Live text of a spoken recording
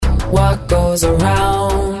What goes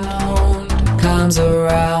around comes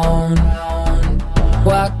around.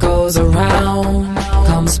 What goes around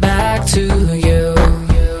comes back to you.